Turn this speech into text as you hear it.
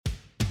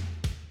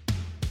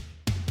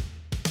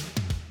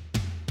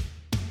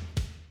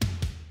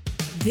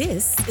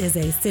This is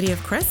a City of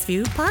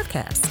Crestview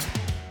podcast.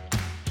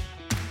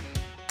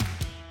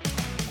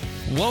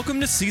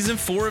 Welcome to Season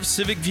 4 of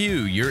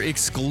CivicView, your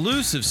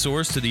exclusive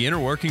source to the inner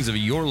workings of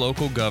your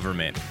local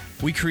government.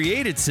 We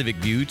created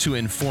CivicView to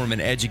inform and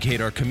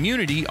educate our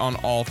community on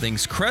all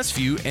things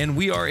Crestview, and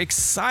we are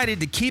excited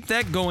to keep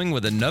that going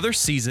with another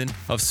season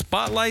of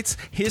spotlights,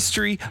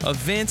 history,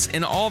 events,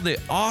 and all the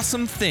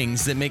awesome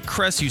things that make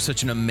Crestview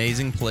such an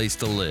amazing place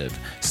to live.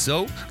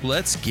 So,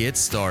 let's get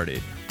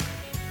started.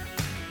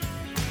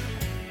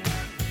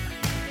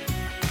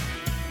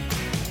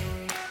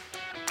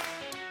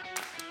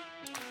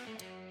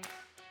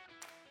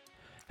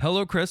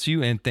 Hello,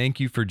 Crestview, and thank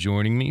you for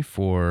joining me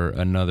for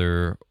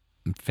another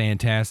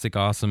fantastic,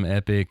 awesome,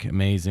 epic,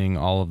 amazing,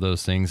 all of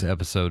those things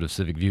episode of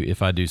CivicView,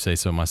 if I do say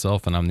so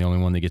myself, and I'm the only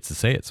one that gets to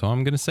say it, so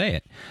I'm going to say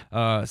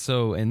it.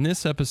 So in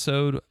this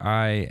episode,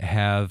 I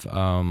have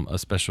a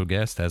special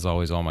guest. As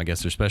always, all my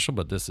guests are special,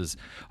 but this is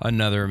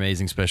another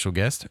amazing special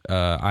guest.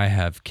 I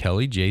have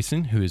Kelly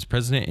Jasen, who is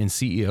president and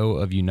CEO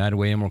of United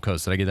Way Emerald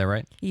Coast. Did I get that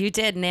right? You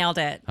did. Nailed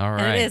it. All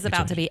right. And it is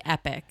about to be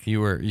epic.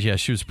 You were, yeah,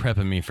 she was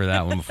prepping me for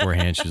that one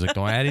beforehand. She was like,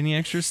 don't add any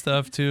extra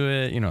stuff to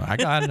it. You know, I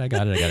got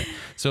it.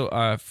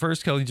 So first,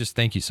 Kelly, just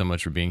thank you so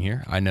much for being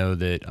here. I know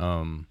that,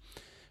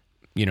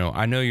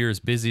 I know you're as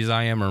busy as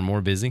I am or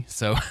more busy.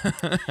 So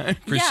I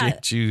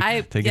appreciate you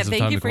taking some time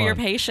thank you to for come your on.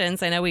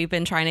 patience. I know we've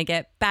been trying to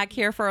get back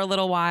here for a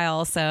little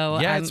while, so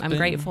I'm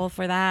grateful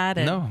for that.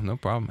 And No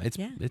problem.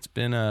 It's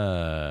been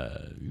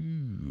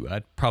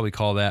I'd probably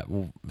call that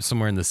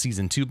somewhere in the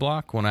season 2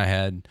 block when I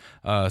had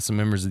some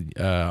members,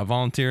 a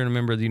volunteer and a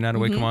member of the United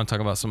Way come on and talk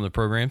about some of the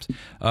programs.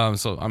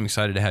 So I'm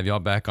excited to have y'all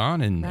back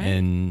on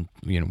and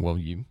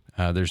you.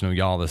 There's no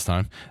y'all this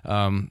time.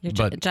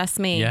 Just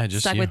me. Yeah,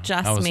 just stuck you. with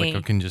just I was me.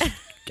 like,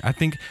 I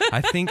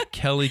think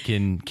Kelly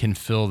can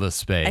fill the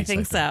space. I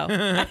think so.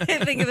 I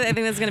think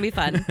that's going to be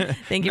fun.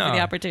 Thank you for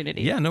the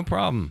opportunity. Yeah, no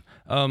problem.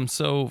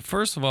 So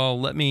first of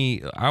all,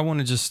 I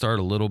want to just start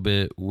a little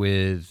bit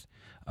with,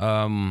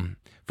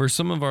 for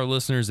some of our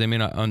listeners, they may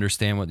not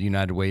understand what the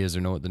United Way is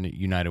or know what the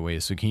United Way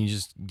is. So can you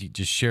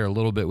just share a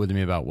little bit with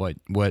me about what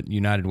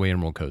United Way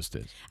Emerald Coast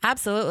is?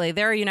 Absolutely.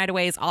 There are United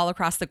Ways all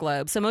across the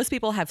globe. So most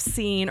people have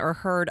seen or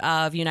heard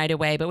of United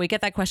Way, but we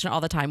get that question all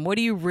the time. What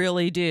do you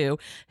really do?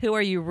 Who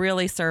are you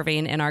really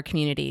serving in our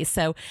community?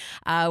 So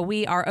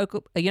we are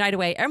United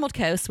Way Emerald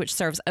Coast, which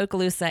serves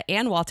Okaloosa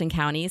and Walton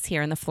counties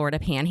here in the Florida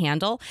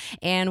Panhandle.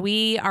 And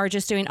we are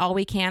just doing all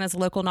we can as a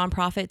local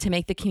nonprofit to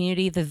make the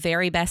community the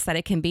very best that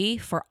it can be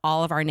for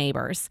all of our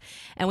neighbors.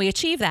 And we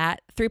achieve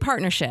that through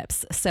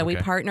partnerships. So we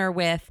partner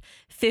with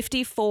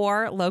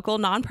 54 local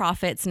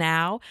nonprofits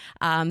now.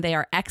 They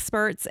are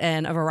experts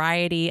in a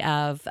variety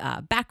of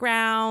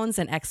backgrounds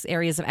and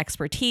areas of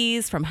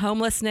expertise, from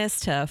homelessness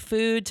to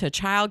food to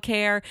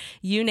childcare,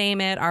 you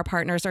name it. Our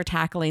partners are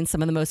tackling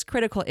some of the most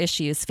critical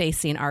issues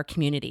facing our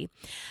community.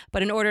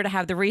 But in order to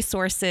have the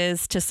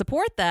resources to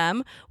support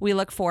them, we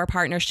look for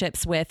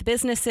partnerships with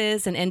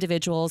businesses and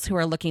individuals who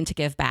are looking to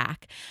give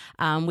back.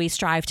 We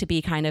strive to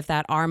be kind of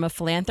that arm of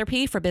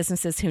philanthropy for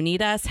businesses who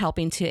need us,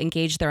 helping to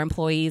engage their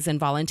employees in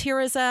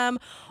volunteerism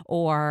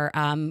or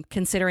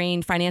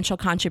considering financial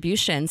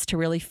contributions to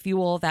really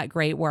fuel that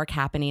great work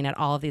happening at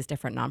all of these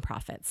different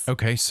nonprofits.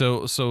 Okay,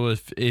 so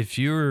if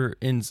you're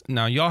in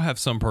now, y'all have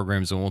some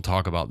programs, and we'll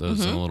talk about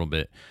those in a little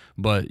bit.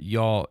 But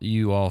you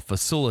all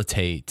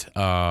facilitate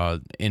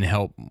and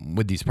help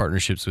with these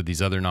partnerships with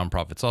these other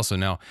nonprofits also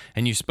now.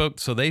 And you spoke,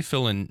 so they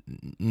fill in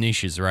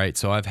niches, right?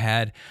 So I've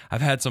had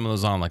some of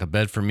those on, like A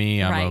Bed for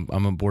Me.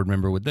 I'm a board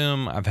member with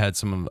them. I've had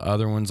some of the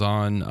other ones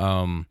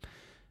on.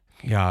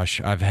 Now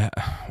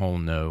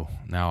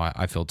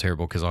I feel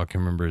terrible because all I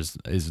can remember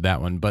is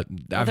that one, but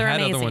I've had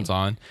amazing. other ones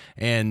on,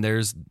 and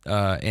there's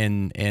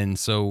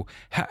so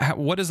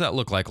what does that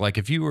look like? Like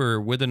if you were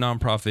with a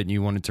nonprofit and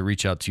you wanted to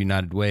reach out to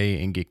United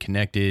Way and get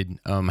connected,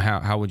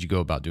 how would you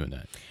go about doing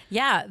that?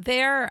 Yeah,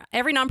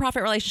 every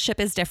nonprofit relationship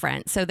is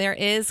different. So there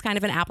is kind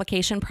of an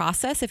application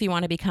process if you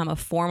want to become a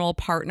formal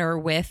partner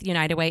with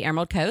United Way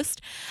Emerald Coast.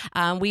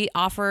 We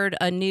offered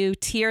a new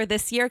tier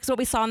this year because what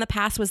we saw in the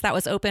past was that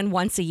was open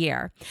once a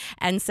year.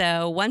 And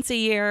so once a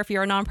year, if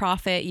you're a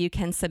nonprofit, you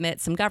can submit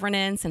some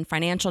governance and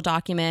financial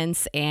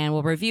documents, and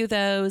we'll review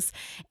those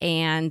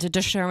and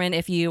determine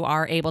if you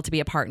are able to be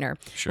a partner.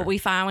 Sure. What we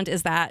found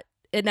is that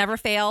it never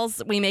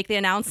fails. We make the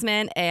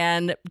announcement,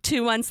 and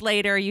 2 months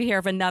later, you hear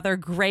of another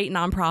great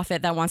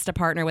nonprofit that wants to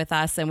partner with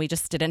us, and we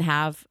just didn't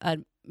have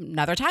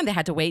another time. They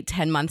had to wait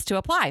 10 months to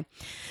apply.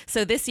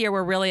 So this year,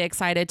 we're really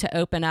excited to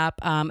open up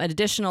an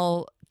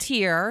additional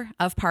tier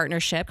of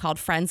partnership called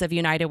Friends of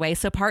United Way.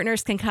 So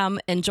partners can come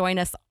and join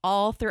us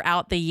all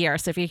throughout the year.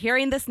 So if you're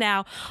hearing this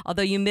now,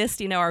 although you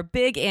missed, our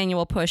big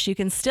annual push, you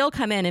can still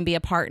come in and be a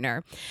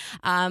partner.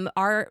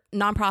 Our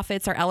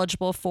nonprofits are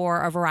eligible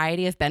for a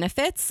variety of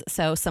benefits.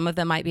 So some of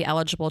them might be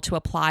eligible to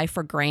apply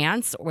for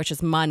grants, which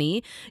is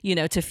money,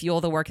 to fuel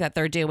the work that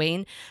they're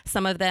doing.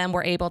 Some of them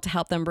we're able to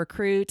help them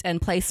recruit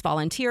and place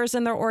volunteers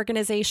in their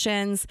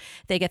organizations.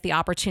 They get the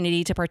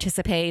opportunity to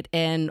participate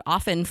in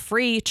often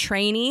free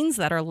trainings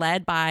that are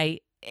led by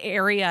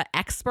area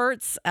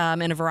experts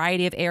in a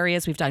variety of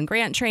areas. We've done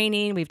grant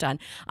training, we've done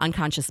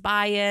unconscious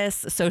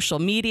bias, social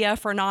media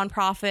for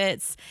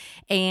nonprofits,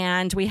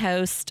 and we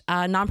host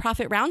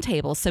nonprofit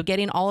roundtables. So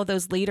getting all of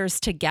those leaders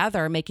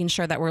together, making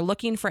sure that we're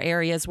looking for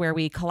areas where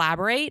we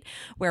collaborate,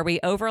 where we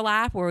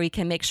overlap, where we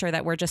can make sure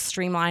that we're just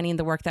streamlining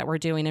the work that we're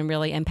doing and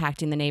really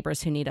impacting the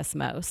neighbors who need us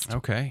most.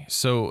 Okay.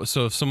 So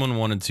if someone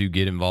wanted to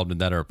get involved in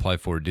that or apply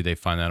for it, do they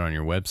find that on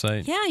your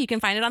website? Yeah, you can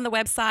find it on the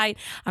website.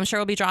 I'm sure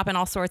we'll be dropping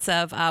all sorts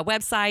of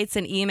websites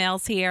and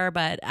emails here,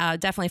 but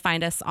definitely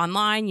find us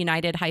online,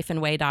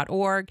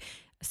 united-way.org.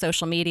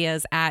 Social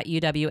medias at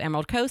UW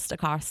Emerald Coast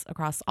across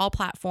all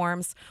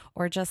platforms,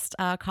 or just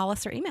call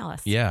us or email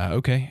us. Yeah.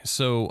 Okay.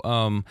 So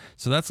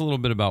that's a little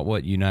bit about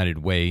what United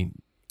Way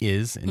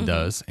is and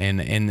does,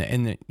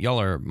 and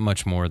y'all are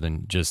much more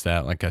than just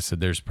that. Like I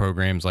said, there's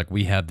programs like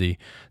we have the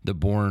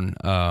Born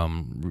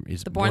Born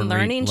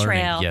Learning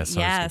Trail. Yes,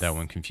 I always get that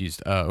one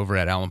confused. Over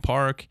at Allen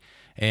Park.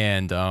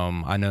 And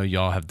I know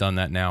y'all have done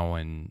that now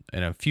in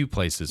a few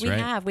places,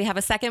 right? We have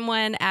a second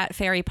one at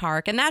Ferry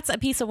Park, and that's a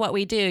piece of what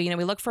we do. You know,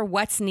 we look for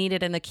what's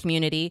needed in the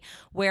community.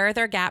 Where are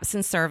there gaps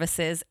in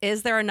services?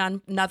 Is there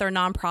another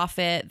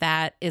nonprofit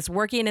that is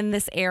working in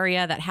this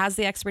area that has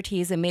the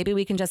expertise, and maybe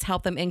we can just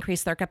help them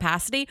increase their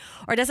capacity?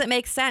 Or does it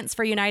make sense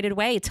for United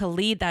Way to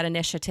lead that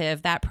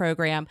initiative, that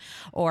program,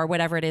 or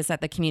whatever it is that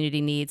the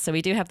community needs? So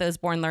we do have those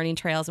Born Learning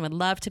Trails, and would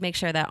love to make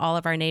sure that all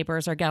of our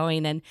neighbors are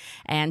going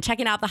and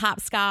checking out the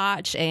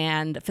hopscotch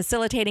and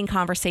facilitating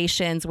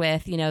conversations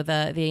with,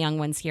 the young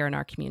ones here in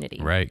our community.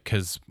 Right,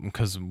 because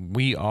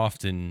we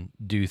often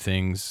do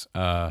things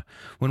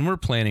when we're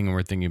planning and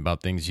we're thinking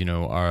about things.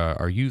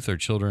 Our youth, our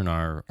children,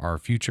 are our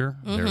future.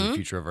 They're the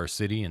future of our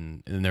city,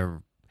 and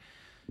they're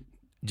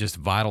just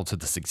vital to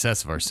the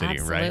success of our city.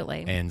 Absolutely.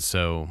 Right? And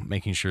so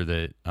making sure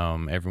that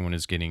everyone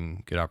is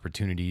getting good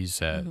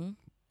opportunities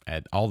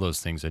at all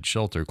those things, at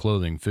shelter,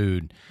 clothing,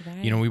 food.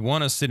 Right. We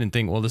want to sit and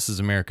think, well, this is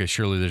America.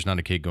 Surely there's not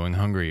a kid going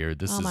hungry, or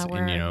this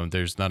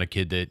there's not a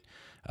kid that,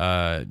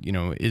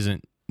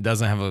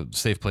 doesn't have a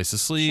safe place to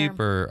sleep.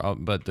 Sure.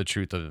 But the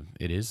truth of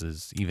it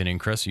is even in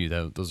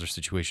Crestview, those are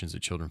situations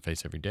that children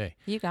face every day.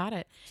 You got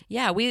it.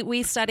 Yeah.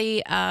 We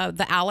study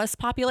the ALICE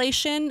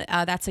population.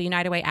 That's a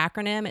United Way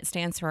acronym. It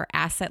stands for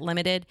Asset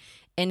Limited,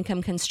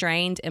 Income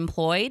Constrained,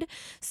 Employed.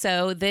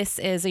 So this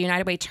is a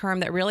United Way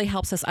term that really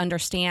helps us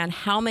understand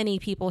how many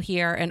people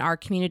here in our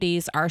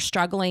communities are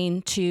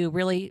struggling to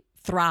really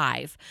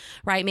thrive,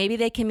 right? Maybe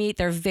they can meet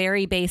their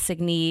very basic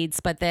needs,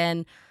 but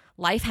then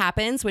life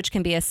happens, which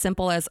can be as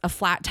simple as a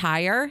flat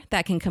tire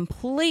that can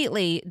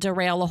completely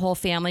derail a whole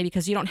family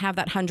because you don't have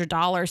that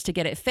 $100 to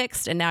get it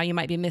fixed. And now you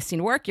might be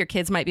missing work. Your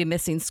kids might be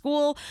missing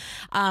school.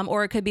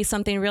 Or it could be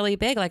something really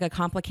big, like a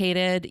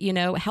complicated,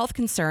 health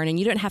concern, and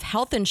you don't have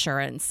health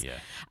insurance.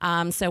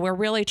 Yeah. So we're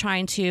really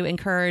trying to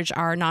encourage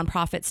our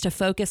nonprofits to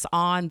focus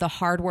on the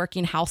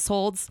hardworking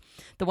households,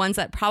 the ones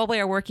that probably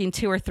are working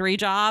 2 or 3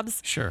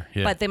 jobs. Sure.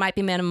 Yeah. But they might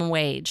be minimum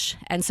wage.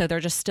 And so they're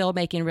just still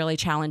making really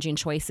challenging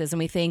choices. And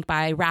we think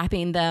by wrapping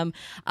them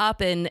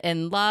up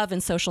in love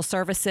and social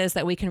services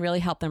that we can really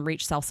help them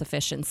reach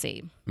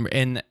self-sufficiency.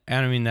 And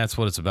I mean, that's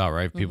what it's about,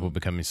 right? People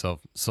becoming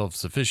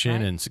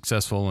self-sufficient and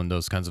successful and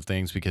those kinds of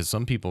things, because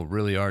some people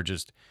really are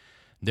just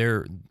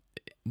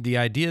the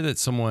idea that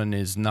someone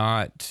is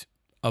not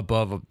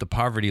above the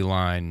poverty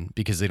line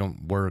because they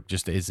don't work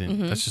just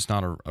isn't, that's just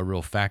not a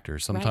real factor.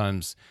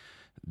 Sometimes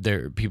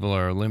people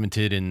are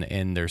limited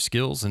in their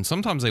skills, and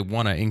sometimes they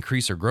want to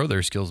increase or grow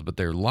their skills, but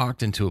they're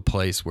locked into a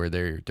place where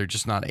they're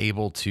just not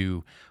able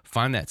to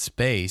find that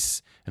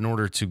space in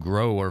order to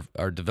grow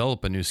or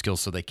develop a new skill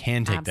so they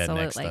can take that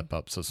next step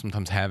up. So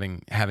sometimes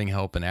having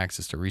help and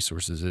access to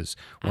resources is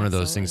one of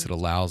those things that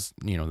allows,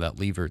 that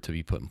lever to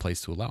be put in place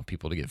to allow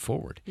people to get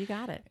forward. You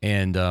got it.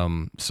 And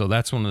so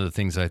that's one of the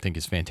things that I think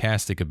is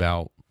fantastic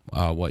about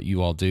what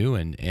you all do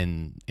and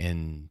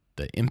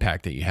the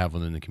impact that you have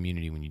within the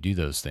community when you do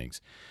those things.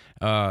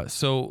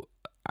 So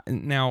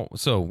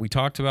we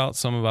talked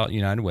about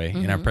United Way,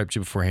 and I prepped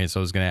you beforehand, so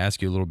I was going to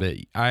ask you a little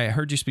bit. I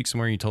heard you speak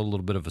somewhere, and you told a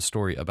little bit of a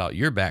story about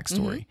your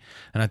backstory,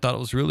 and I thought it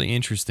was really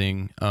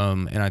interesting,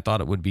 and I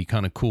thought it would be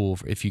kind of cool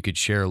if you could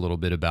share a little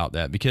bit about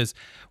that, because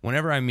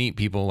whenever I meet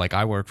people, like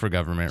I work for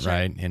government,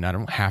 right, and I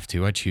don't have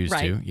to, I choose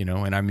to,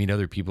 and I meet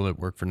other people that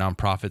work for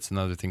nonprofits and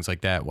other things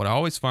like that. What I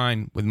always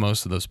find with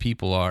most of those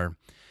people are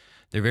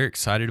they're very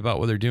excited about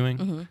what they're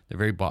doing. They're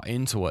very bought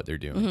into what they're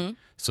doing.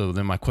 So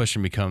then my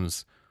question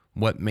becomes,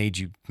 what made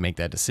you make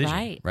that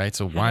decision? Right.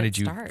 So why did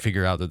you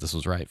figure out that this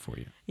was right for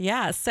you?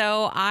 Yeah.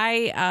 So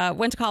I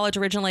went to college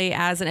originally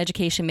as an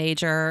education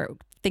major,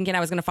 thinking I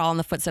was going to follow in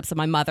the footsteps of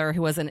my mother,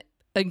 who was an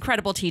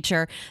incredible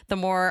teacher. The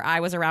more I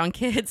was around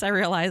kids, I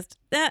realized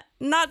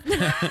not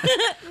really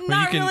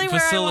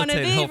where I want to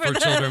be help for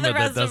children, but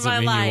that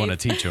doesn't mean you want to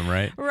teach them,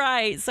 right?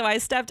 Right. So I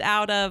stepped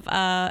out of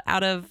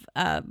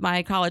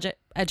my college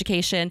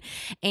education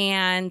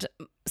and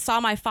saw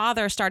my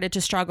father started to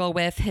struggle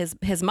with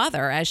his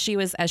mother as she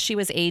was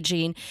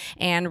aging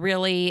and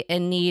really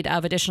in need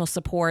of additional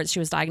support. She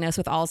was diagnosed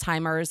with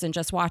Alzheimer's, and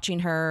just watching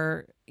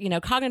her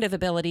cognitive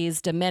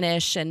abilities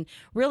diminish and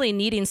really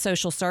needing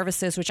social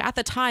services, which at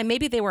the time,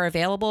 maybe they were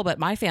available, but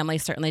my family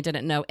certainly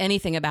didn't know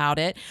anything about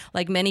it.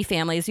 Like many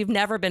families, you've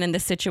never been in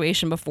this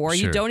situation before.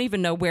 Sure. You don't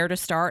even know where to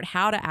start,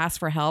 how to ask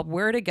for help,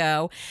 where to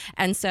go.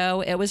 And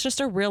so it was just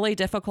a really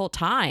difficult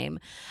time.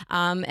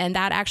 And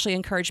that actually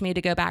encouraged me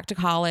to go back to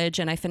college,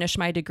 and I finished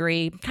my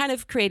degree, kind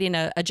of creating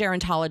a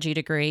gerontology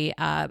degree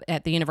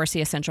at the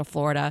University of Central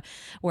Florida,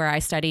 where I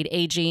studied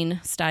aging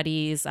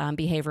studies,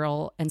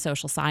 behavioral and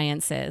social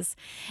sciences.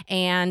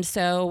 And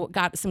so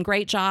got some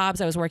great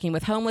jobs. I was working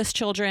with homeless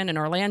children in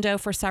Orlando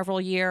for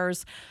several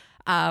years,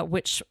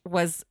 which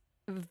was,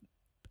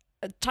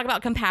 talk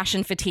about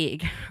compassion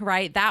fatigue,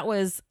 right? That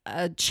was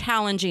a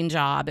challenging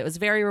job. It was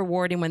very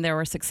rewarding when there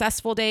were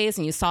successful days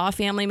and you saw a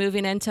family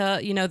moving into,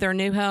 their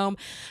new home.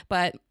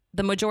 But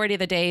the majority of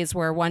the days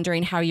were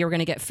wondering how you were going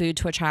to get food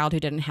to a child who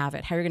didn't have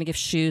it, how you're going to give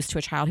shoes to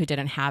a child who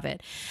didn't have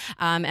it.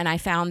 And I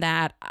found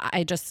that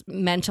I just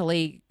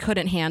mentally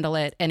couldn't handle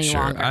it any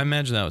longer. I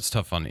imagine that was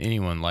tough on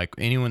anyone, like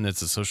anyone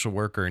that's a social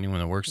worker, anyone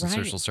that works in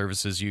social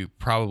services. You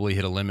probably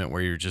hit a limit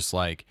where you're just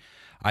like,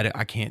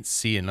 I can't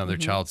see another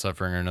child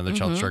suffering or another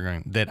child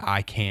struggling that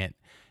I can't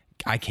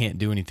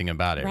do anything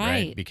about it,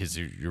 right? Because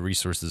your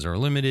resources are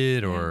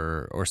limited,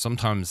 or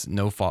sometimes at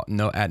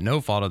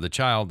no fault of the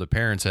child, the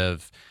parents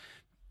have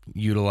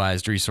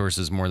utilized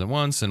resources more than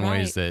once in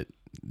ways that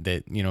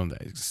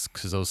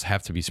because those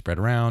have to be spread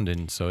around,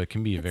 and so it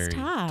can be a very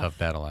tough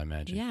battle, I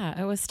imagine. Yeah,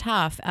 it was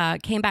tough.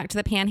 Came back to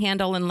the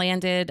Panhandle and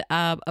landed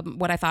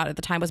what I thought at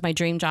the time was my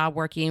dream job,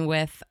 working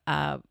with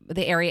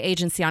the Area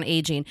Agency on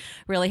Aging,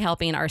 really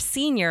helping our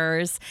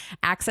seniors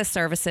access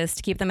services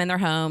to keep them in their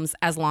homes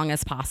as long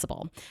as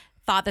possible.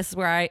 Thought this is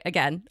where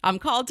I'm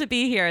called to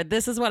be here.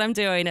 This is what I'm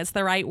doing. It's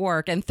the right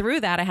work. And through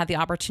that, I had the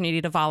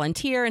opportunity to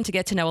volunteer and to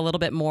get to know a little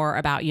bit more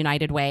about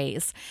United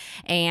Ways.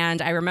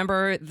 And I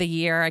remember the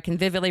year, I can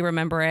vividly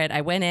remember it.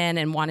 I went in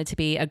and wanted to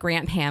be a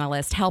grant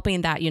panelist,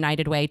 helping that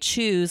United Way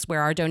choose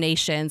where our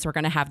donations were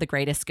going to have the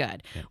greatest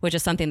good, which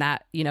is something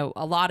that,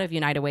 a lot of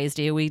United Ways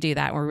do. We do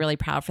that. And we're really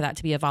proud for that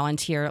to be a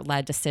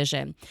volunteer-led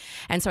decision.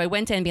 And so I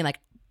went in being like,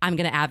 I'm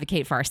going to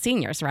advocate for our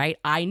seniors, right?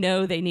 I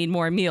know they need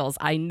more meals.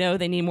 I know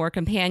they need more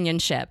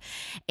companionship.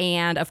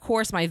 And of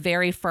course, my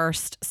very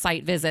first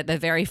site visit, the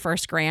very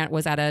first grant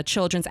was at a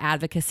children's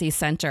advocacy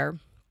center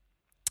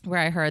where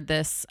I heard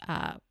this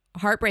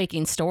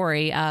heartbreaking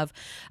story of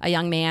a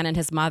young man and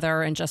his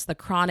mother and just the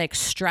chronic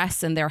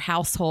stress in their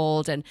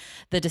household and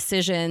the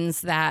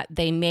decisions that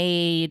they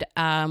made,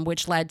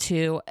 which led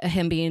to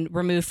him being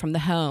removed from the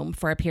home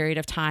for a period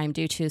of time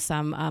due to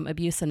some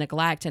abuse and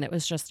neglect. And it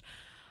was just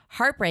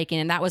heartbreaking.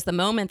 And that was the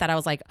moment that I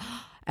was like,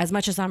 as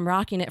much as I'm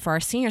rocking it for our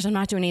seniors, I'm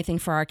not doing anything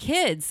for our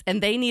kids,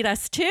 and they need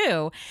us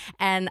too.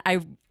 And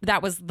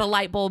that was the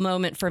light bulb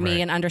moment for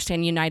me in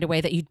understanding United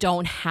Way, that you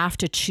don't have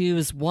to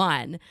choose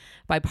one.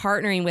 By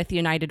partnering with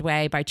United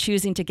Way, by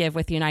choosing to give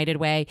with United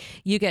Way,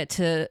 you get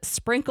to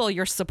sprinkle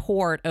your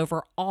support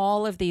over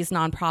all of these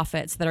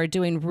nonprofits that are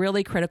doing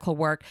really critical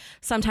work.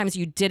 Sometimes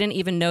you didn't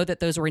even know that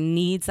those were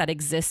needs that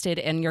existed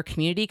in your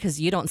community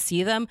because you don't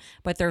see them,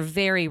 but they're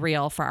very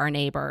real for our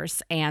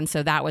neighbors. And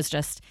so that was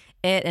just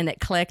it, and it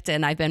clicked,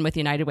 and I've been with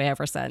United Way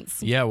ever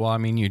since. Yeah, well, I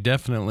mean, you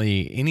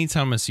definitely,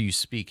 anytime I see you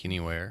speak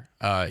anywhere,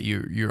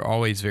 you're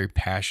always very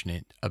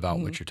passionate about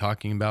what you're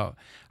talking about.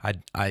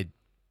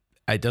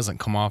 It doesn't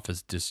come off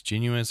as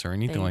disingenuous or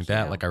anything like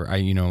that. Like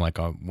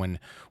when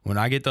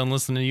I get done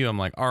listening to you, I'm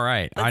like, all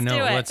right,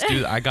 let's do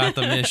that. I got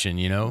the mission,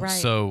 Right.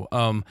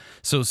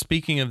 So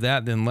speaking of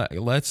that, then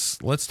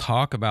let's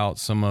talk about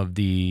some of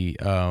the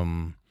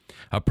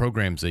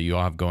programs that you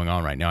all have going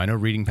on right now. I know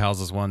Reading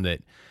Pals is one that,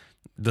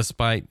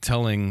 despite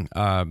telling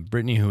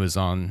Brittany, who was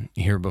on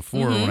here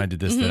before when I did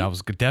this, that I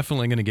was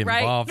definitely going to get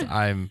involved.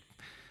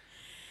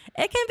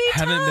 It can be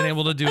haven't been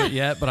able to do it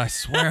yet, but I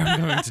swear I'm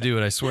going to do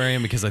it. I swear I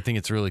am, because I think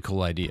it's a really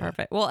cool idea.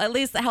 Perfect. Well, at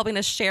least helping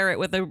us share it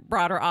with a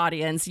broader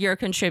audience, you're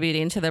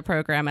contributing to the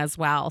program as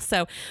well.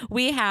 So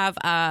we have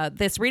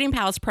this Reading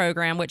Pals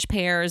program, which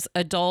pairs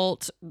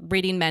adult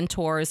reading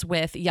mentors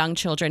with young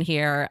children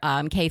here,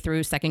 K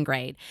through second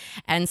grade.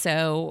 And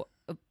so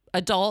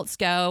adults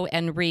go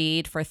and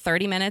read for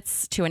 30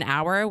 minutes to an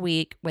hour a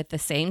week with the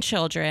same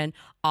children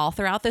all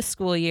throughout the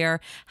school year,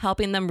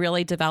 helping them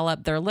really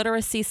develop their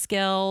literacy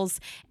skills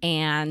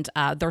and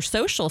their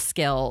social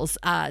skills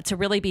to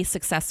really be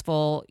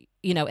successful,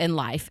 in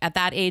life. At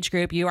that age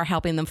group, you are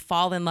helping them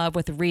fall in love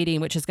with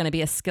reading, which is going to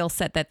be a skill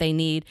set that they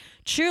need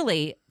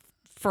truly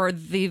for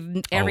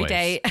the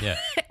everyday,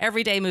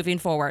 every day moving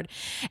forward.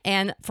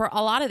 And for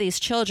a lot of these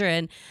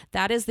children,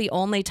 that is the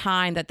only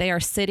time that they are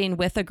sitting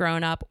with a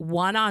grown-up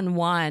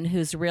one-on-one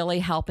who's really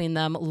helping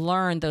them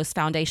learn those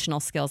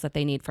foundational skills that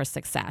they need for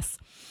success.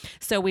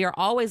 So we are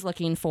always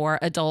looking for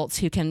adults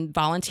who can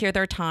volunteer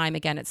their time.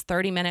 Again, it's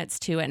 30 minutes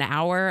to an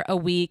hour a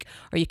week,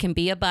 or you can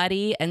be a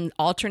buddy and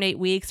alternate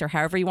weeks, or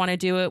however you want to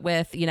do it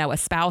with, a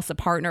spouse, a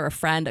partner, a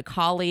friend, a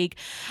colleague.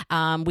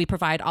 We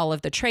provide all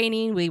of the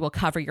training. We will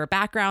cover your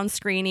background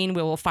screen. screening.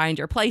 We will find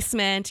your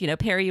placement,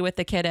 pair you with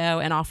the kiddo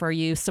and offer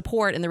you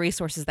support and the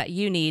resources that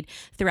you need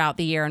throughout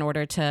the year in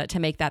order to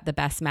make that the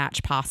best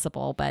match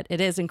possible. But it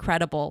is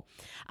incredible.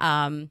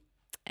 And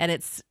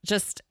it's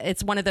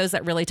one of those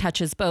that really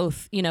touches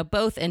both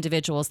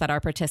individuals that are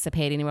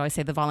participating. We always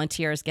say the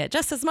volunteers get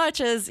just as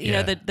much as,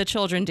 the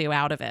children do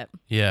out of it.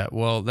 Yeah.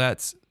 Well,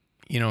 that's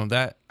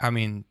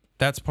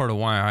part of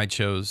why I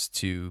chose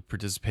to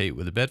participate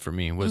with A Bed For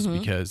Me was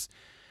because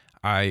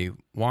I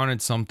wanted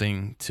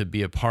something to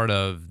be a part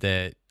of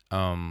that,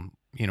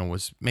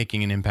 was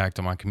making an impact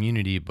on my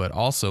community, but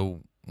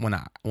also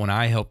when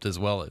I helped as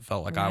well, it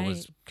felt like I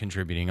was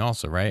contributing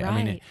also, right?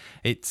 I mean,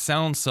 it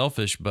sounds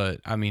selfish, but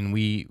I mean,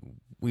 we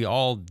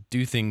all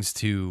do things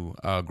to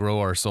grow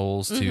our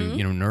souls,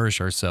 to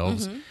nourish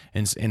ourselves,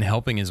 and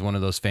helping is one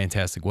of those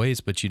fantastic ways.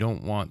 But you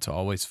don't want to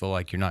always feel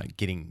like you're not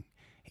getting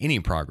any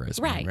progress,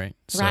 right?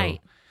 So,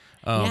 right.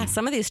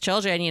 Some of these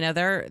children,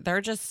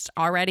 they're just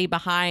already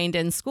behind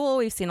in school.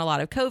 We've seen a lot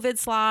of COVID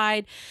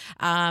slide.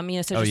 I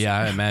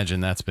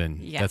imagine that's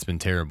been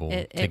terrible.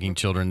 Taking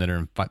children that are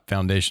in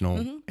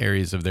foundational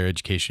areas of their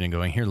education and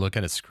going, here, look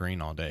at a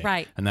screen all day,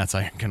 right? And that's how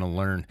you're going to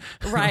learn,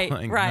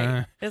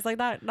 right? It's like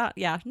not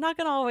going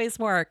to always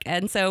work.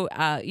 And so,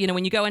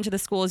 when you go into the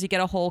schools, you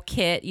get a whole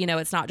kit.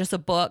 It's not just a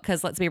book,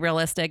 because let's be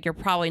realistic, you're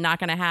probably not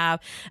going to have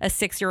a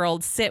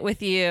 6-year-old sit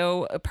with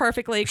you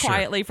perfectly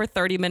quietly for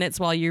 30 minutes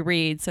while you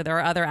read. So there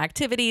are other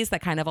activities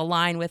that kind of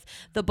align with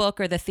the book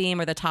or the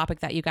theme or the topic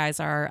that you guys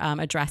are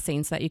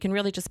addressing, so that you can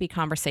really just be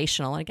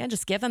conversational. And again,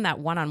 just give them that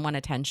one-on-one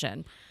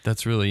attention.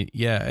 That's really,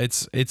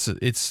 it's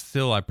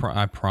still, I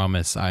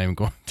promise I am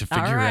going to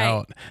figure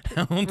out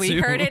how to. We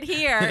heard it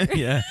here.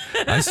 Yeah,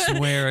 I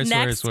swear.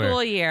 Next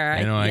school year.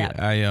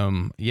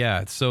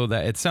 So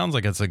that it sounds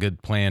like it's a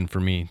good plan for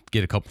me.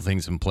 Get a couple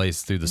things in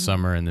place through the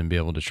summer and then be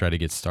able to try to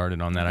get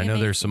started on that. I know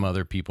there's some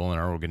other people in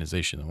our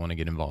organization that want to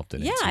get involved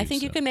in it too. I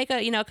think you can make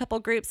a couple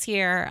groups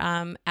here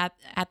at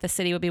the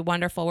city would be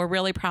wonderful. We're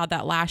really proud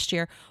that last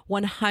year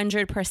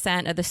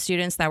 100% of the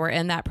students that were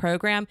in that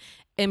program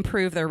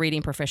improve their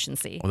reading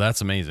proficiency. Well,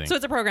 that's amazing. So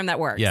it's a program that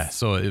works. Yeah,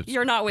 so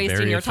you're not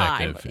wasting your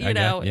time.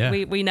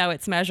 Effective. We know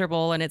it's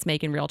measurable and it's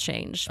making real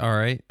change. All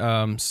right.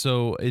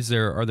 So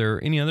are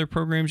there any other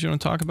programs you want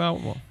to talk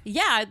about? Well,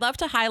 I'd love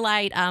to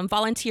highlight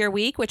Volunteer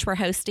Week, which we're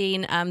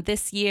hosting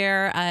this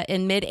year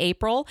in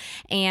mid-April,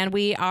 and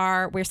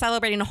we're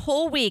celebrating a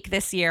whole week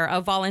this year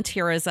of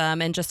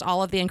volunteerism and just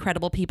all of the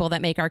incredible people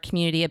that make our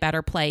community a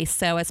better place.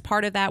 So as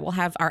part of that, we'll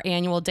have our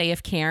annual Day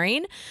of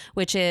Caring,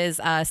 which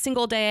is a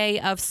single day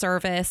of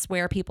service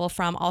where people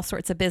from all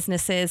sorts of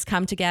businesses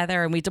come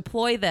together and we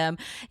deploy them,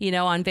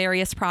 on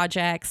various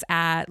projects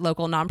at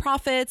local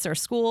nonprofits or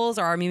schools,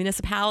 or our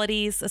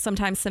municipalities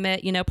sometimes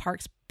submit,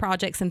 parks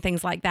projects and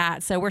things like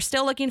that. So we're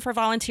still looking for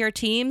volunteer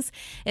teams.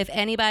 If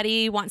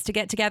anybody wants to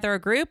get together a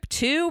group,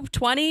 2,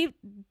 20,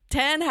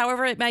 10,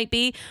 however it might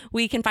be,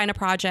 we can find a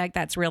project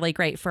that's really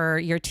great for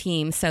your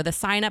team. So the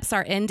signups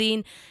are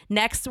ending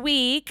next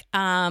week.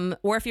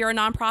 Or if you're a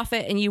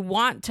nonprofit and you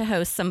want to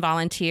host some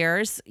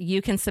volunteers,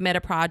 you can submit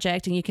a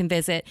project and you can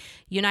visit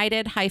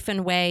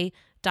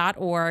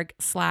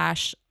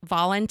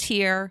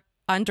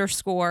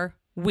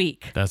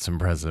united-way.org/volunteer_week. That's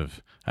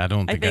impressive. I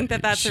think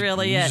that's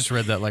really it. You just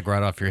read that like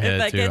right off your head. If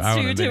that too. gets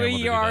you to a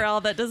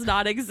URL that does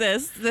not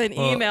exist, then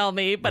email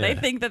me. But I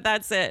think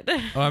that's it.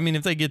 Well, I mean,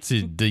 if they get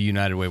to the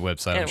United Way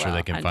website, I'm sure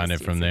they can find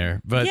it from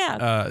there.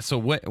 But so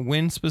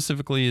when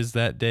specifically is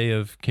that Day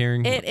of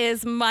Caring? It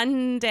is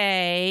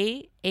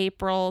Monday,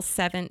 April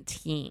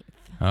 17th.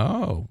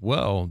 Oh,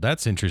 well,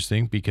 that's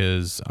interesting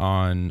because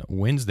on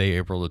Wednesday,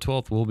 April the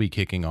 12th, we'll be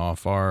kicking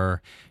off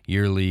our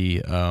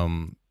yearly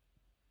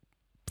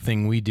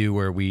thing we do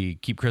where we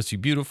keep Crestview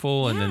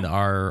beautiful, and then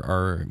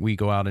we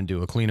go out and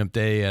do a cleanup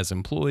day as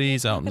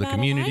employees out in the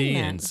community.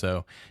 And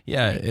so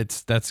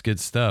that's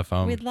good stuff.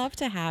 We'd love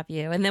to have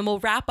you. And then we'll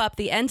wrap up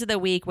the end of the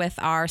week with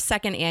our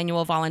second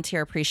annual volunteer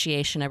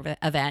appreciation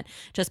event,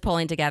 just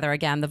pulling together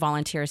again the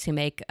volunteers who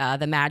make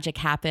the magic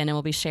happen, and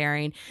we'll be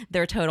sharing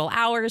their total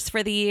hours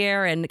for the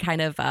year and kind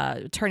of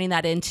turning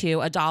that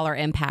into a dollar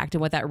impact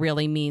and what that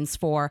really means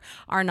for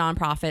our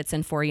nonprofits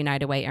and for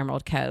United Way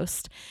Emerald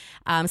Coast.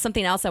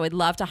 Something else I would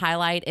love to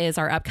highlight is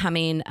our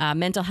upcoming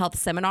mental health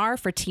seminar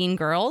for teen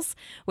girls,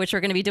 which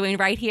we're going to be doing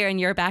right here in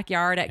your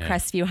backyard at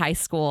Crestview High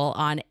School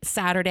on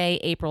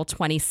Saturday, April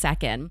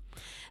 22nd.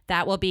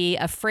 That will be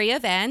a free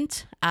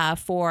event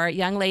for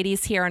young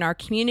ladies here in our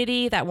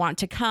community that want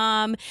to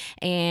come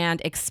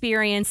and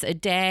experience a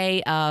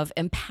day of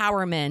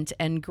empowerment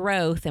and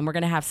growth. And we're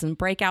going to have some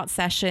breakout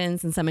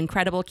sessions and some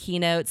incredible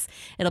keynotes.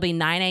 It'll be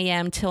 9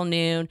 a.m. till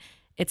noon.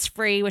 It's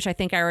free, which I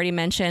think I already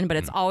mentioned, but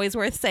it's always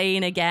worth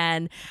saying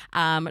again.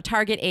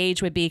 Target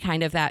age would be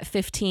kind of that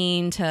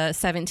 15 to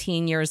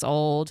 17 years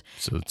old.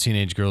 So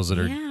teenage girls that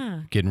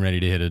are getting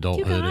ready to hit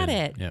adulthood. You got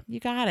it. Yep. You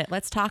got it.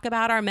 Let's talk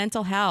about our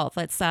mental health.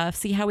 Let's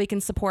see how we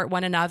can support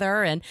one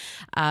another. And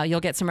you'll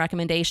get some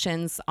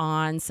recommendations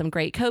on some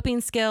great coping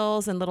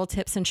skills and little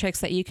tips and tricks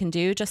that you can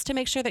do just to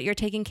make sure that you're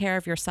taking care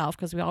of yourself,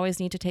 because we always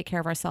need to take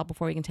care of ourselves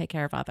before we can take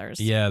care of others.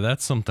 Yeah,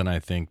 that's something I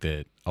think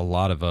that a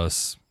lot of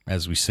us,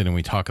 as we sit and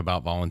we talk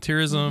about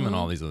volunteerism and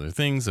all these other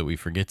things, that we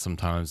forget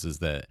sometimes is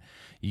that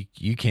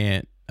you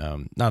can't,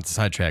 not to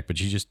sidetrack, but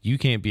you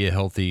can't be a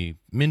healthy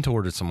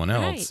mentor to someone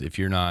else if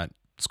you're not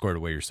squared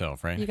away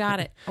yourself, right? You got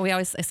it. We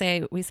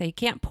say you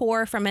can't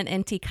pour from an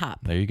empty cup.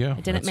 There you go.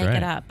 I didn't make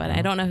it up, but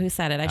I don't know who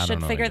said it. I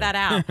should figure that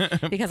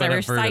out because I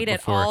recite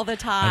it all the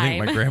time. I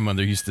think my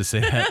grandmother used to say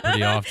that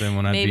pretty often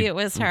when maybe it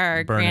was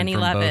her, Granny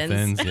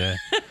Levins. Yeah.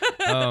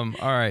 All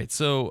right.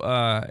 So,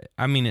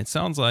 I mean, it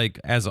sounds like,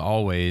 as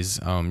always,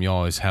 you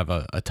always have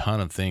a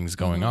ton of things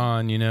going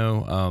on, I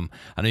know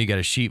you got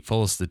a sheet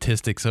full of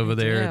statistics over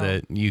there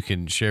that you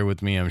can share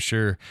with me, I'm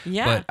sure.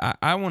 Yeah. But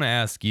I want to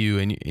ask you,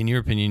 in your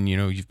opinion,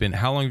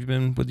 how long have you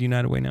been with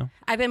United Way now?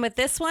 I've been with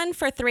this one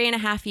for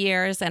 3.5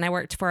 years, and I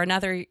worked for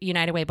another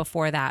United Way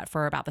before that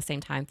for about the same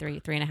time,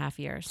 3.5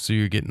 years. So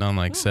you're getting on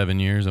like 7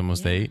 years,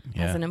 almost 8.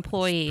 Yeah. As an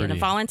employee and a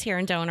volunteer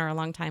and donor a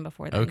long time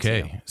before that.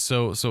 Okay.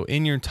 So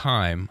in your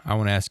time, I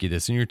want to ask you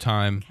this. In your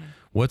time,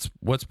 what's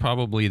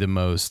probably the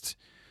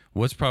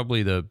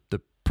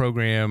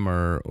program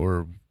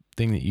or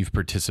thing that you've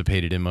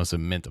participated in most that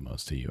meant the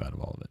most to you out of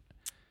all of it?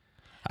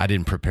 I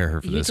didn't prepare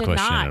her for this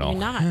question at all. You're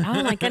not.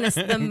 Oh my goodness,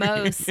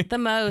 the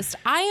most.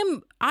 I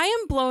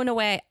am blown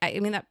away. I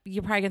mean, that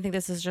you're probably gonna think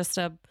this is just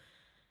a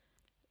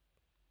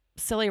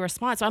silly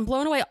response. But I'm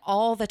blown away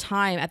all the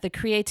time at the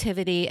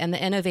creativity and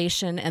the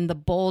innovation and the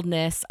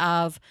boldness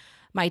of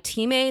my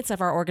teammates,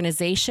 of our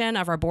organization,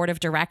 of our board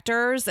of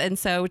directors. And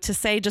so to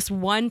say just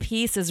one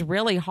piece is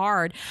really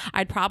hard.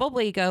 I'd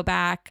probably go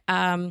back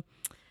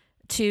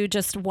to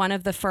just one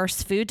of the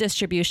first food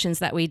distributions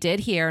that we did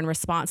here in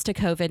response to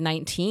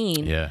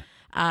COVID-19. Yeah.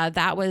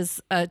 That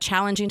was a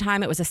challenging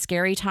time. It was a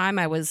scary time.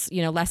 I was,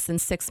 less than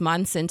 6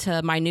 months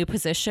into my new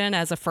position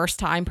as a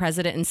first-time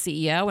president and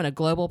CEO, and a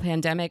global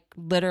pandemic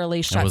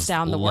literally shuts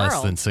down the world.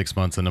 Less than 6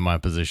 months into my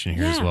position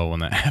here as well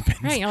when that happened.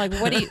 Right. You're like,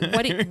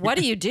 what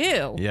do you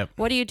do? Yep.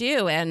 What do you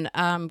do? And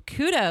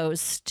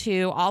kudos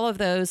to all of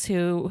those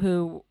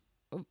who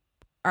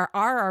are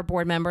our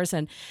board members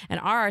and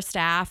are our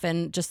staff,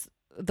 and just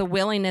the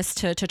willingness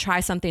to try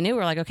something new.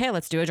 We're like, okay,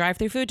 let's do a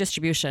drive-through food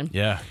distribution.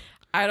 Yeah.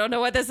 I don't know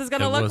what this is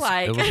going to look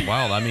like. It was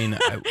wild. I mean,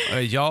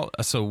 y'all.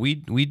 So we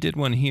did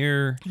one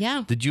here.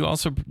 Yeah. Did you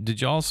also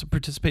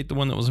participate the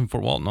one that was in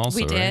Fort Walton also?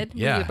 We did. Right?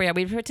 Yeah.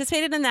 We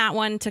participated in that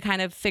one to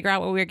kind of figure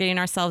out what we were getting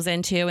ourselves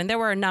into, and there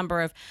were a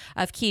number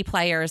of key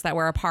players that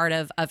were a part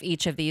of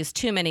each of these.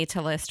 Too many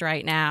to list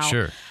right now.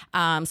 Sure.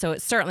 So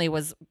it certainly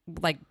was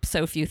like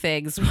so few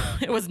things.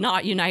 It was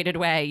not United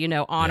Way,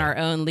 on our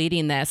own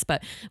leading this,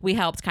 but we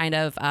helped kind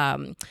of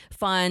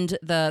fund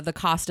the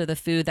cost of the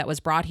food that was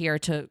brought here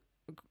to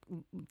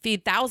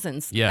feed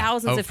thousands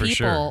of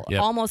people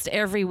almost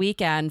every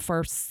weekend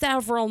for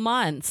several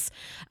months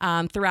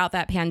throughout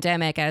that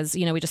pandemic. As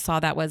we just saw,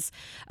 that was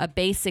a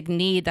basic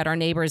need that our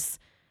neighbors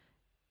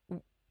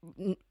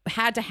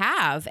had to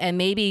have, and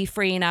maybe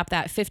freeing up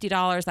that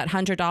 $50, that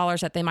 $100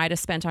 that they might have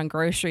spent on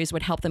groceries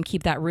would help them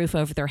keep that roof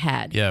over their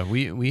head. Yeah,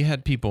 we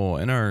had people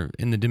in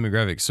the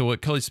demographics. So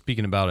what Kelly's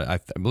speaking about, I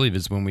believe,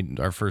 is when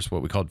our first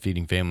what we called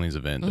Feeding Families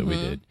event that we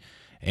did,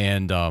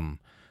 and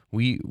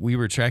we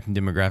were tracking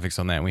demographics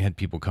on that, and we had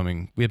people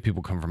come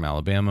from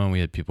Alabama, we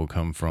had people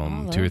come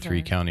from 2 or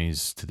 3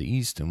 counties to the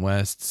east and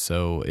west.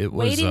 So it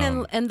was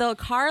waiting in the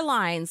car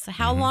lines.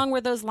 How long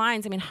were those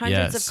lines? I mean,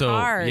 hundreds of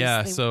cars.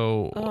 Yeah.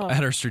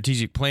 At our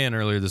strategic plan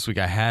earlier this week,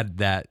 I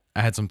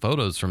had some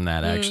photos from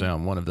that actually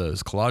on one of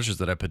those collages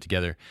that I put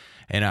together.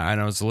 And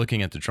I was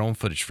looking at the drone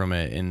footage from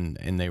it,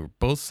 and they were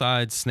both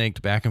sides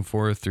snaked back and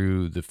forth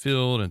through the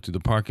field and through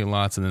the parking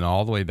lots, and then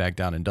all the way back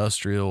down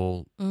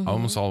industrial,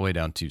 almost all the way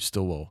down to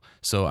Stillwell.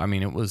 So, I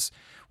mean,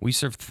 we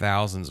served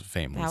thousands of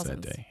families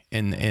that day.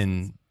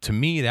 And to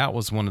me, that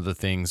was one of the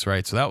things,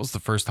 right? So that was the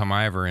first time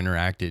I ever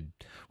interacted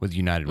with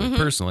United Way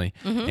personally.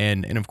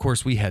 And of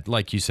course we had,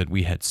 like you said,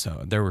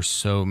 there were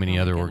so many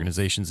other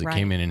organizations that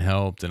came in and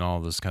helped and all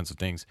those kinds of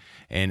things.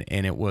 And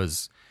it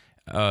was,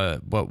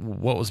 but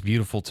what was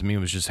beautiful to me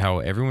was just how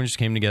everyone just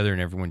came together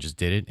and everyone just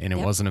did it. And it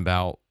wasn't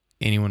about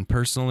anyone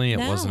personally. It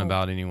wasn't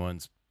about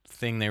anyone's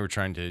thing they were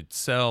trying to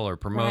sell or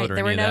promote or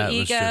there any were of no that.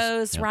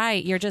 egos.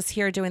 Right. You're just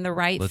here doing the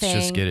right Let's thing.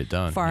 just get it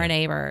done for our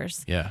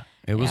neighbors. Yeah.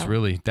 It was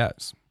really, that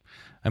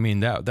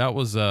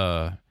was,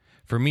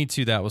 for me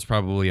too, that was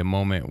probably a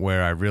moment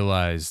where I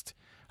realized,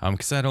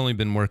 because I'd only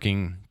been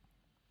working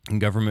in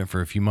government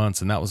for a few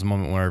months, and that was a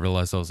moment where I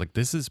realized I was like,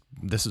 this is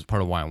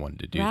part of why I wanted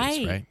to do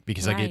this, right?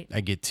 Because I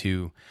get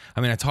to,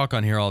 I talk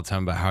on here all the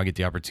time about how I get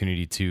the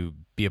opportunity to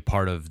be a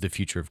part of the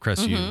future of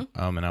Crestview.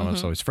 And I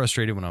was always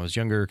frustrated when I was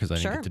younger because I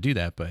didn't get to do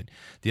that. But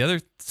the other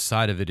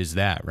side of it is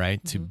that,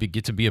 right?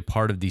 Get to be a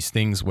part of these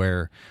things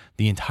where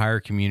the entire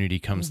community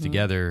comes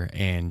together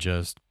and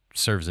just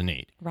serves a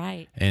need.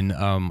 Right. And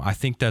I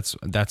think that's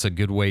a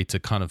good way to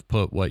kind of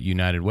put what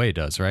United Way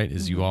does, right?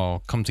 Is you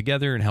all come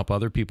together and help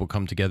other people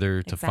come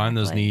together to find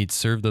those needs,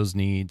 serve those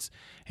needs,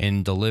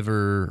 and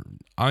deliver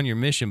on your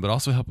mission, but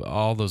also help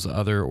all those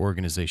other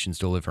organizations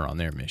deliver on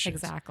their missions.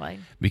 Exactly.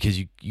 Because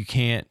you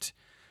can't,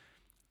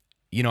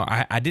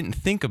 I didn't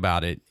think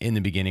about it in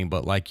the beginning,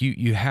 but like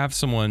you have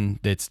someone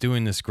that's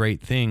doing this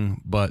great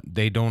thing, but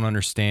they don't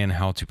understand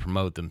how to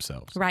promote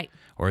themselves. Right.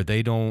 Or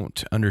they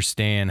don't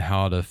understand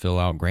how to fill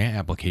out grant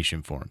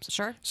application forms.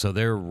 Sure. So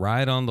they're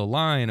right on the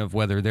line of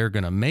whether they're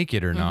going to make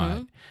it or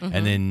not.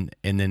 And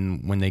then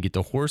when they get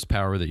the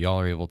horsepower that y'all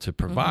are able to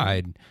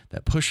provide,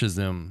 that pushes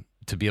them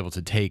to be able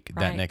to take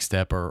that next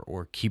step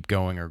or keep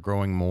going or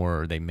growing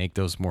more, or they make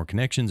those more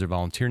connections or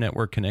volunteer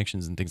network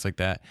connections and things like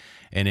that.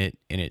 And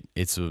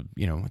it's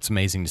it's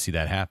amazing to see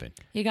that happen.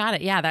 You got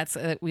it. Yeah. That's,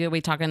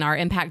 we talk in our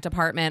impact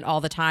department all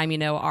the time,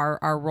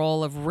 our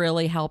role of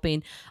really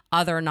helping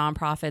other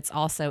nonprofits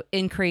also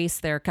increase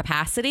their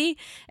capacity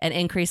and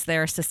increase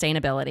their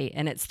sustainability.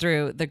 And it's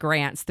through the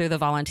grants, through the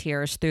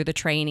volunteers, through the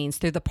trainings,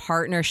 through the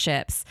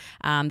partnerships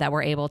that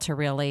we're able to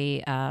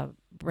really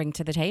bring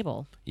to the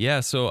table. Yeah,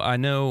 so I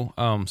know.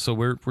 So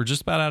we're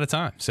just about out of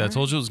time. So I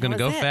told you it was going to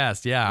go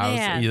fast.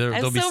 Yeah,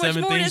 there'll be so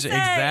 7 things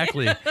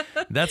exactly.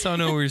 That's how I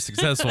know we're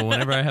successful.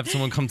 Whenever I have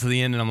someone come to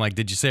the end and I'm like,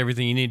 "Did you say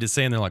everything you need to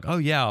say?" And they're like, "Oh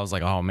yeah." I was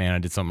like, "Oh man, I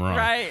did something wrong."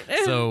 Right.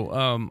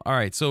 So all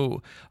right.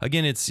 So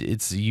again, it's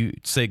you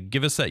say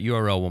give us that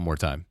URL one more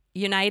time.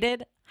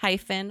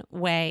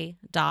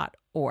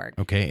 United-way.org.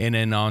 Okay, and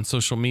then on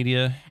social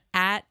media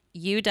at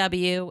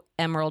UW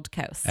Emerald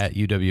Coast. At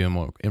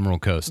UW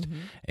Emerald Coast.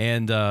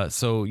 And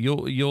so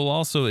you'll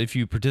also, if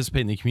you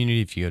participate in the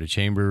community, if you go to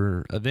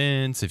chamber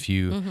events, if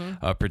you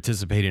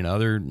participate in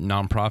other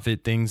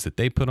nonprofit things that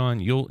they put on,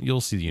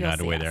 you'll see the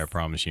United Way there, I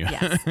promise you.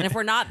 Yes. And if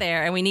we're not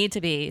there and we need to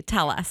be,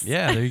 tell us.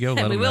 Yeah, there you go.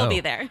 Let we them will know. be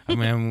there. I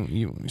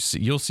mean,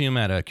 you'll see them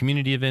at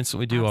community events that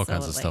we do, all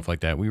kinds of stuff like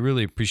that. We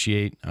really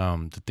appreciate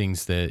the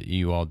things that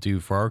you all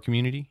do for our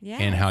community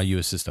and how you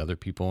assist other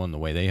people and the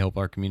way they help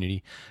our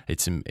community.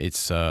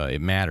 It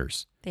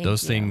matters.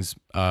 Those things,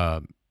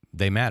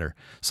 they matter.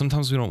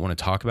 Sometimes we don't want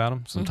to talk about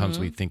them. Sometimes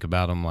we think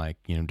about them like,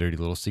 dirty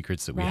little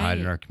secrets that we hide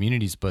in our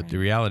communities. But the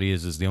reality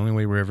is the only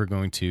way we're ever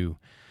going to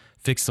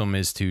fix them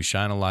is to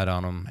shine a light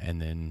on them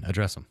and then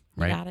address them.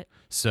 Right. You got it.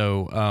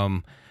 So,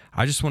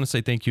 I just want to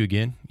say thank you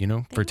again,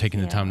 for taking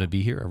the time to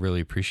be here. I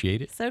really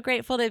appreciate it. So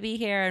grateful to be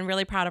here and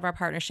really proud of our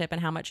partnership and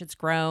how much it's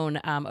grown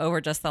over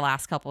just the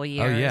last couple of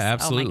years. Oh yeah,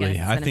 absolutely.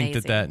 I think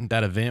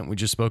that event we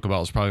just spoke about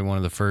was probably one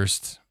of the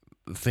first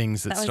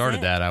things that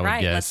started that, I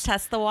would guess. Let's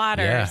test the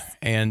waters. Yeah.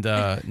 And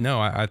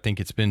no, I think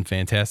it's been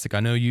fantastic.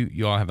 I know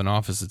you all have an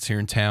office that's here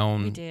in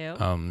town. We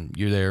do.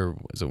 You're there,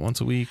 is it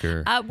once a week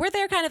or? We're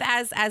there kind of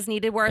as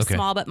needed. We're a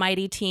small but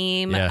mighty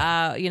team.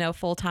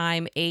 Full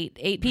time,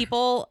 eight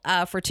people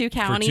for 2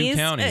 counties.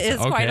 Is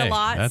quite a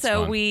lot. That's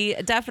so fun. We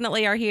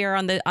definitely are here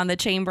on the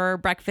chamber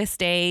breakfast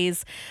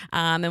days,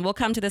 and we'll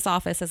come to this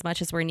office as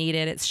much as we're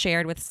needed. It's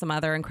shared with some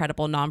other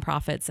incredible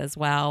nonprofits as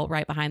well,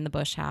 right behind the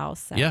Bush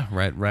House. So yeah,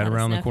 right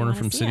around the corner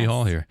from City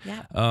Hall here.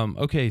 Yep.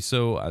 Okay,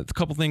 so a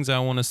couple things I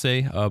want to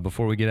say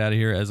before we get out of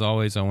here. As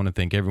always, I want to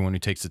thank everyone who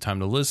takes the time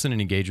to listen and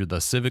engage with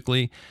us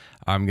civically.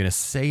 I'm going to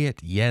say it,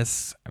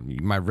 yes,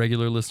 my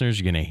regular listeners,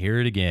 you're going to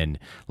hear it again.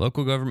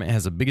 Local government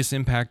has the biggest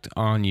impact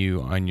on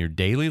you, on your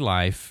daily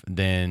life,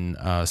 than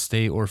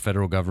state or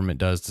federal government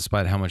does,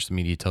 despite how much the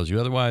media tells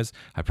you otherwise.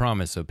 I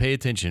promise. So pay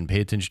attention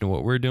to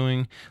what we're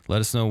doing.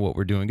 Let us know what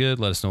we're doing good.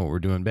 Let us know what we're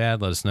doing bad.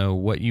 Let us know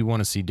what you want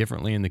to see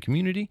differently in the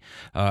community.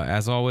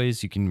 As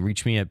always, you can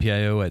reach me at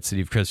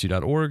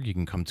pio@cityofcrestview.org. You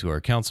can come to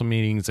our council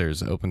meetings.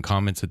 There's open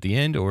comments at the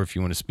end, or if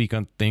you want to speak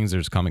on things,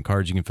 there's comment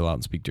cards you can fill out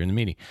and speak during the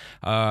meeting.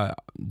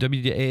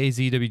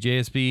 WAAZ,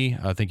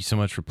 WJSB, thank you so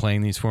much for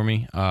playing these for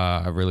me.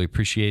 I really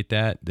appreciate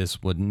that.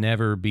 This would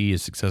never be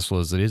as successful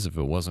as it is if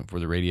it wasn't for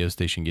the radio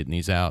station getting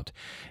these out.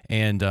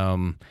 And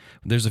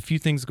there's a few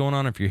things going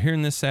on. If you're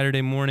hearing this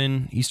Saturday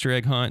morning, Easter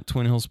egg hunt,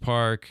 Twin Hills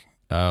Park.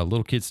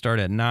 Little kids start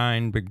at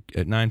 9,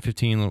 at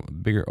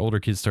 9:15. Older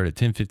kids start at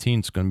 10:15.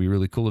 It's going to be a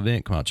really cool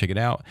event. Come out, check it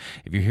out.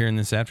 If you're hearing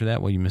this after that,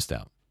 well, you missed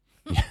out.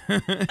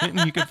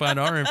 And you can find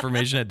our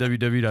information at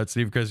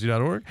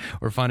www.cityofcrestview.org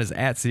or find us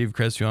at City of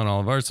Crestview on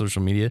all of our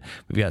social media.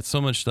 We've got so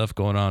much stuff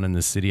going on in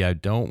the city. I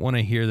don't want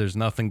to hear there's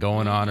nothing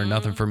going on or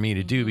nothing for me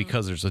to do,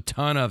 because there's a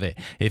ton of it.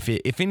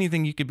 If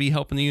anything, you could be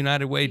helping the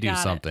United Way do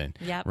something.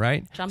 Yep.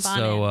 Right? Jump on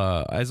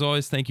So as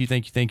always, thank you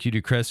to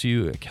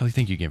Crestview. Kelly,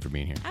 thank you again for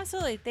being here.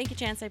 Absolutely. Thank you,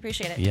 Chance. I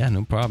appreciate it. Yeah,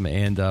 no problem.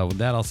 And with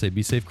that, I'll say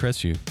be safe,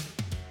 Crestview.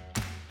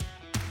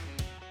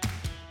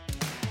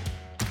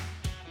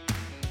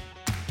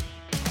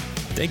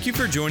 Thank you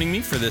for joining me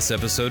for this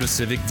episode of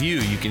Civic View.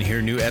 You can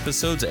hear new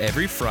episodes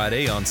every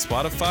Friday on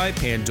Spotify,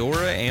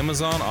 Pandora,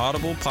 Amazon,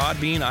 Audible,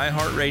 Podbean,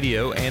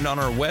 iHeartRadio, and on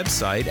our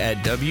website at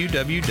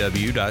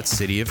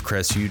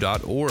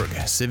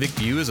www.cityofcrestview.org. Civic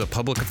View is a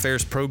public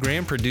affairs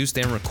program produced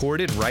and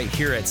recorded right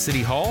here at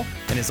City Hall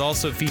and is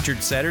also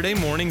featured Saturday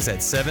mornings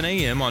at 7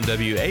 a.m. on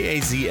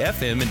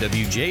WAAZ-FM and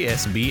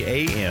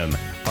WJSB-AM.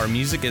 Our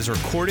music is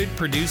recorded,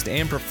 produced,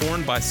 and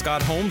performed by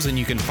Scott Holmes, and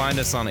you can find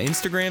us on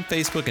Instagram,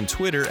 Facebook, and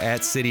Twitter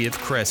at City of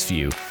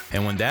Crestview.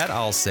 And with that,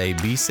 I'll say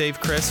be safe,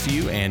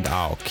 Crestview, and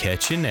I'll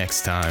catch you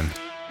next time.